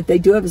read that they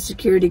do have a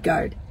security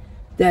guard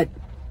that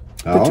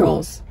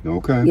patrols.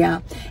 Okay. Yeah.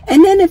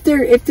 And then if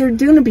they're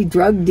going to be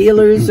drug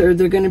dealers or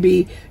they're going to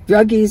be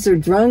druggies or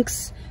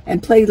drunks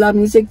and play loud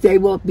music, they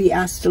will be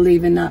asked to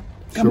leave and not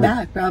come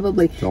back,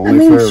 probably. I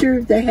mean, I'm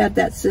sure they have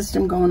that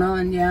system going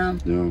on, yeah.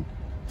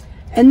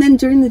 And then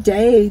during the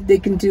day, they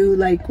can do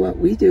like what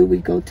we do. We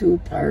go to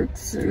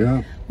parks,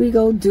 or we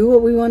go do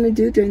what we want to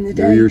do during the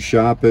day. Do your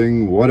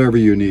shopping, whatever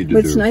you need to do.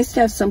 But it's nice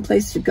to have some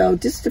place to go,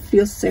 just to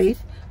feel safe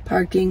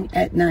parking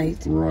at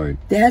night. Right.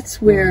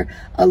 That's where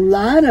a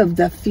lot of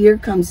the fear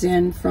comes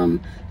in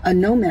from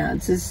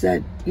Nomads, is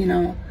that, you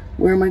know,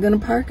 where am I going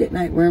to park at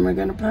night? Where am I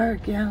going to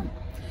park? Yeah.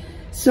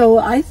 So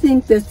I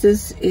think that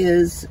this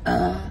is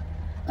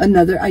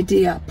another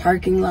idea,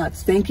 parking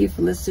lots. Thank you,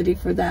 Felicity,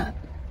 for that.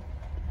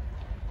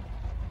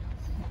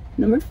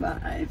 Number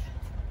 5.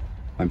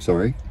 I'm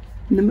sorry?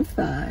 Number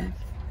 5.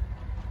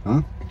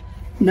 Huh?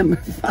 Number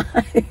 5.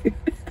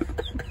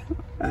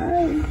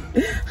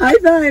 High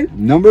five.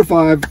 Number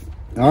 5.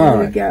 All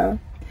right. There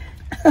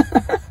we go.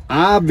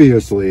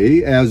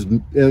 Obviously, as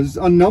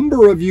a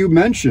number of you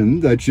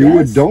mentioned, that you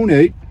would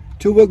donate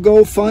to a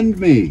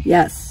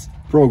GoFundMe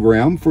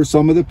program for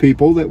some of the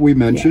people that we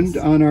mentioned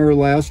on our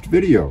last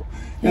video.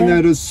 And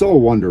that is so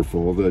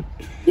wonderful that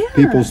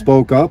people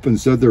spoke up and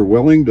said they're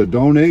willing to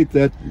donate.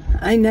 That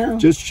I know.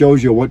 Just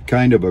shows you what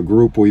kind of a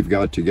group we've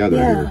got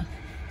together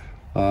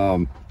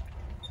here.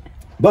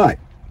 But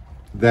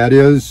that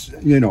is,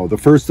 you know, the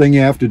first thing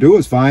you have to do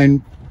is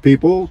find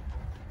people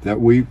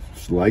that we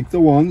like, the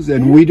ones,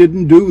 and we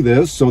didn't do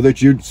this so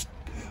that you'd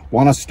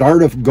want to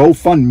start a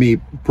GoFundMe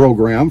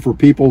program for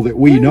people that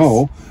we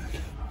know,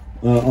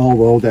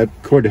 although that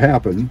could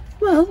happen.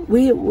 Well,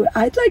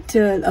 I'd like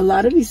to, a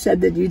lot of you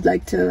said that you'd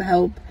like to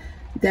help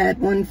that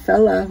one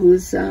fella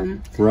who's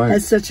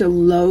has such a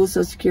low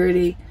Social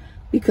Security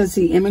because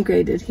he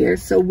immigrated here.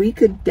 So we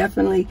could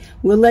definitely,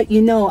 we'll let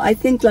you know. I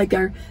think like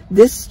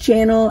this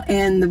channel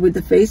and with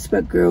the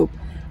Facebook group,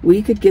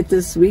 we could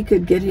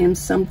get him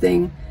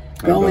something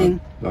going.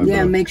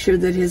 Make sure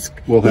that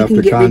we'll have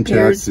to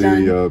contact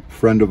the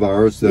friend of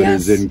ours that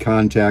is in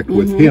contact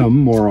with him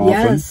more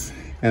often.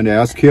 And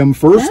ask him,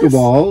 first of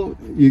all,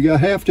 you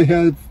have to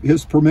have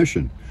his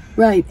permission.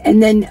 Right.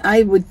 And then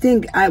I would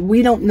think,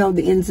 we don't know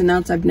the ins and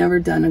outs. I've never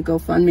done a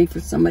GoFundMe for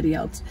somebody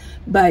else.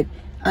 But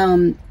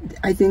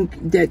I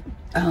think that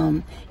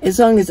as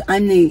long as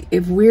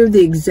if we're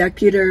the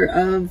executor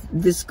of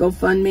this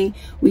GoFundMe,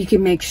 we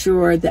can make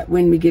sure that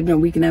when we give him,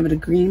 we can have an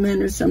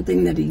agreement or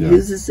something that he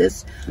uses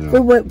this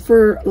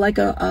for like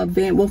a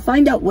van. We'll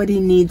find out what he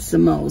needs the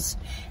most.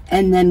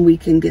 And then we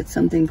can get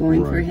something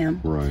going for him.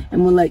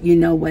 And we'll let you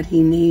know what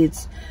he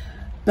needs.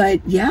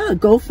 But yeah,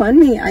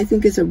 GoFundMe, I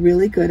think, is a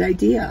really good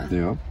idea.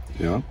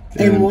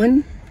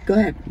 And go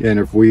ahead. And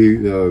if we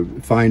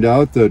find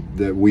out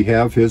that we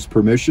have his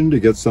permission to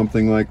get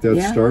something like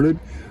that started,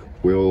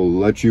 we'll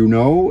let you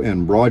know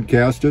and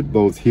broadcast it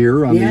both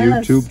here on the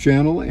YouTube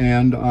channel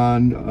and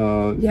on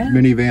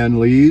Minivan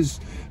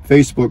Lee's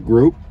Facebook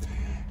group,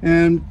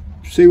 and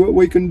see what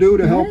we can do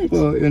to help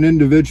an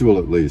individual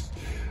at least.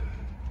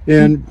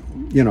 And,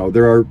 you know,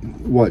 there are,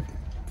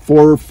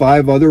 4 or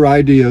 5 other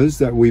ideas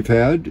that we've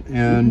had,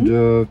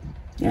 and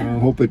I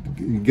hope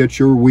it gets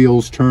your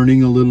wheels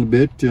turning a little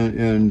bit,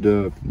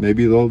 and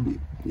maybe there'll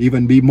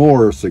even be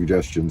more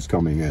suggestions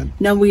coming in.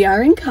 Now, we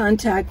are in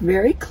contact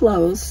very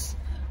close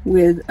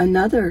with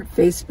another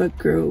Facebook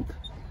group,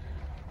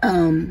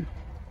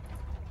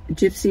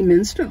 Gypsy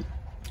Minstrel.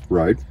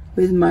 Right.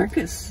 With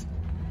Marcus.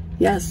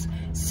 Yes.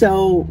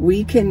 So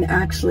we can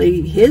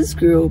actually, his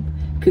group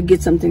could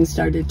get something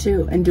started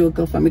too and do a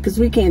GoFundMe, because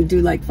we can't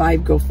do like 5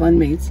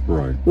 GoFundMes.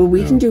 Right. Well,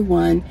 we can do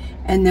one,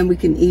 and then we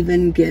can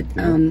even get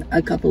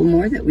a couple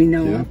more that we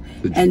know of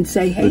and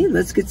say, hey,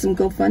 let's get some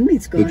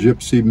GoFundMes going. The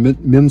Gypsy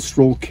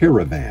Minstrel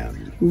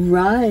Caravan.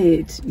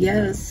 Right.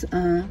 Yes.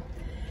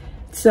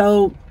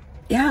 So,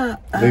 yeah.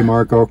 Hey,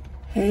 Marco.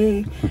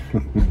 Hey.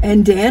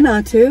 And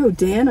Dana too.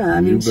 Dana.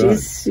 I mean,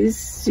 she's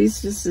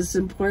just as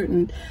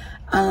important.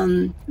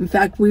 In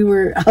fact, we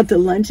were out to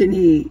lunch, and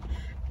he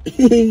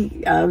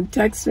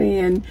texted me,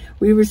 and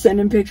we were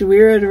sending pictures. We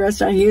were at a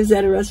restaurant. He was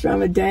at a restaurant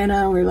with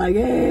Dana. And we were like,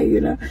 hey, you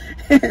know,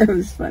 it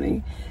was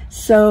funny.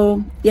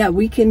 So yeah,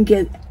 we can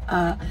get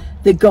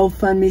the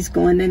GoFundMes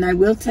going. And I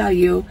will tell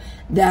you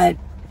that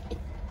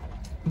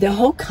the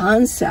whole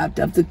concept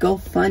of the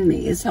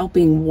GoFundMe is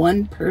helping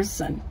one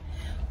person,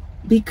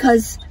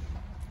 because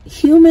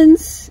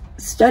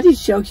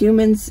studies show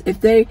humans,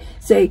 if they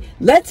say,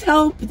 let's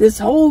help this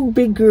whole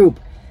big group,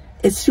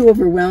 it's too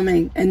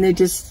overwhelming, and they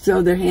just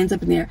throw their hands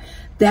up in the air.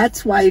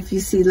 That's why if you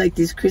see like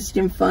these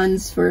Christian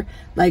funds for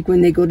like when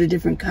they go to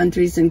different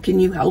countries and can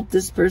you help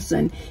this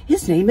person?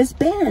 His name is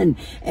Ben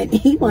and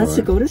he wants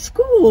to go to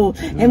school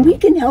and we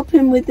can help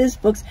him with his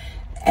books.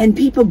 And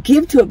people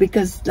give to it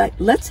because like,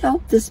 let's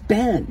help this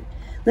Ben.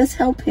 Let's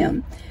help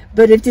him.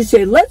 But if they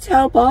say, let's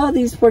help all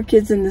these poor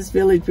kids in this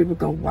village, people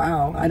go,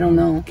 wow, I don't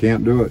know.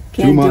 Can't do it.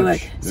 Can't Too do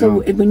much. it.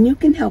 So when you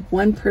can help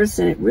one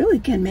person, it really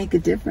can make a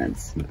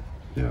difference.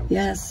 Yeah.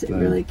 Yes, it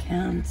really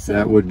can. So,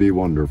 that would be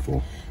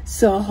wonderful.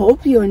 So I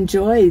hope you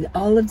enjoyed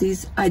all of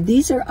these.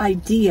 These are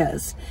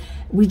ideas.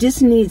 We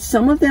just need,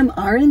 some of them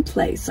are in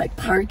place, like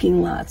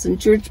parking lots and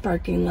church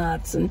parking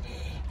lots and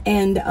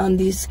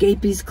the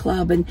Escapees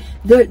Club. And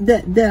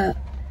the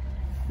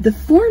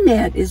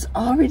format is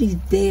already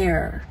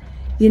there.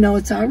 You know,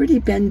 it's already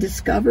been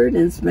discovered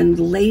and it's been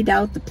laid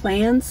out, the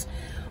plans.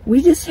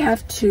 We just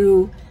have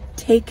to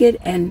take it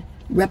and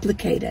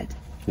replicate it.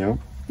 Yeah.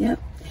 Yep.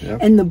 Yep.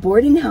 And the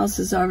boarding house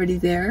is already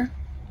there.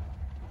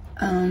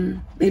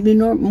 Maybe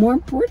more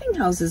boarding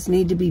houses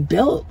need to be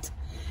built,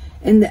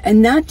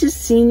 and not just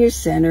senior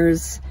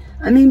centers.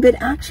 I mean, but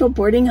actual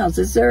boarding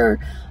houses. There are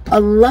a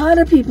lot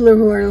of people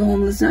who are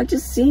homeless, not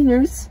just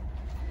seniors.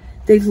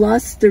 They've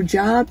lost their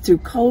job through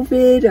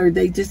COVID, or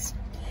they just,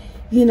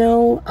 you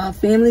know,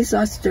 families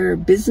lost their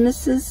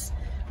businesses,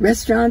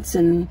 restaurants,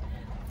 and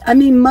I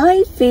mean,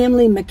 my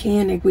family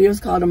mechanic. We always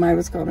called him. I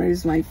was called him. He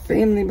was my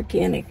family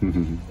mechanic.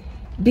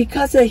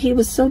 Because he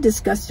was so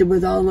disgusted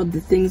with all of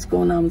the things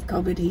going on with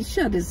COVID, he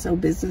shut his whole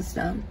business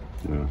down.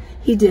 Yeah.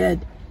 He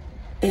did.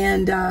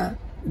 And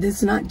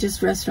there's not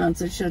just restaurants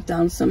that shut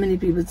down. So many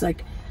people, it's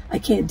like, I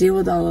can't deal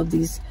with all of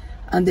these.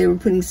 They were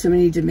putting so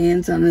many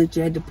demands on it.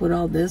 You had to put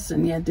all this,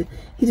 and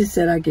he just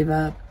said, I give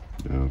up.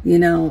 Yeah. You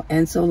know,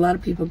 and so a lot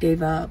of people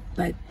gave up.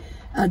 But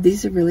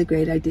these are really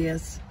great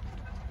ideas.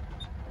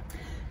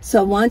 So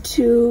I want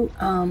to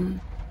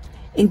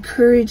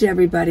encourage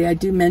everybody, I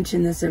do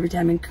mention this every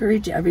time,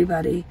 encourage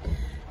everybody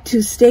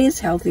to stay as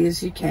healthy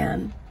as you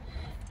can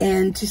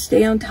and to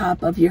stay on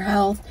top of your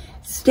health,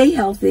 stay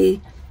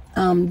healthy,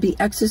 be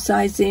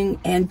exercising,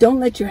 and don't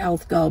let your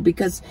health go,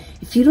 because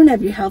if you don't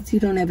have your health, you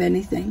don't have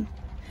anything.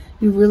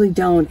 You really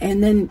don't.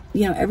 And then,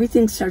 you know,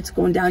 everything starts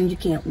going down. You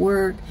can't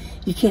work,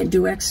 you can't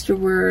do extra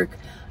work.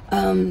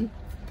 If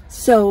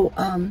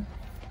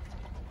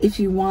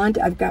you want,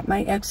 I've got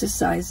my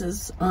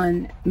exercises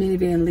on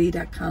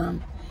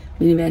minivanlee.com.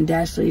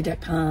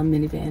 minivan-lee.com,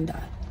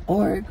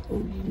 minivan.org, oh,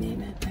 you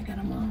name it, I got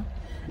them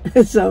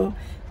all. So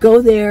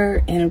go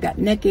there, and I've got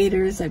neck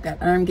gaiters, I've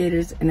got arm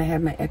gaiters, and I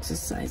have my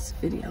exercise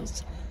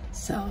videos.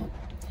 So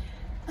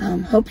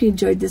hope you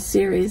enjoyed this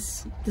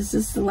series. This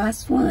is the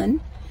last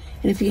one,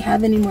 and if you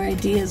have any more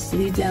ideas,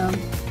 leave down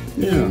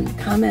in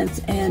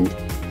comments and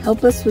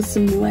help us with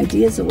some new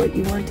ideas of what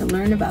you want to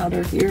learn about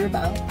or hear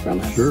about from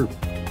us. Sure.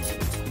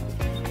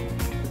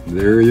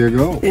 There you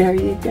go. There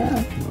you go.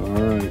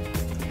 All right.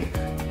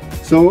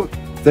 So,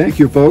 thank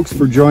you folks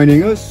for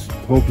joining us.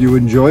 Hope you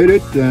enjoyed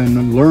it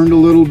and learned a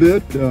little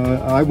bit.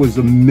 I was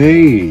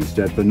amazed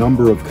at the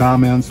number of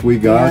comments we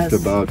got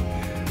about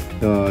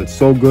it's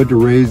so good to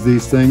raise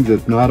these things.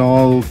 It's not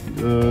all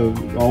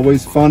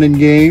always fun and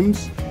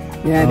games.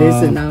 Yeah, it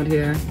isn't out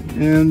here.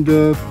 And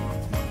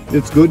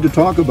it's good to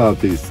talk about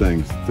these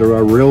things. There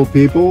are real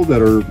people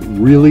that are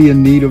really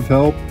in need of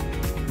help.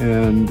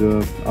 And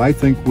I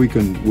think we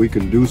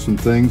can do some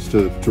things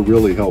to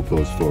really help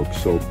those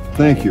folks. So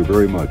thank you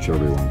very much,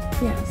 everyone.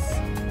 Yes.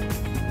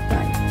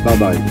 Bye.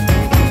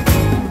 Bye-bye.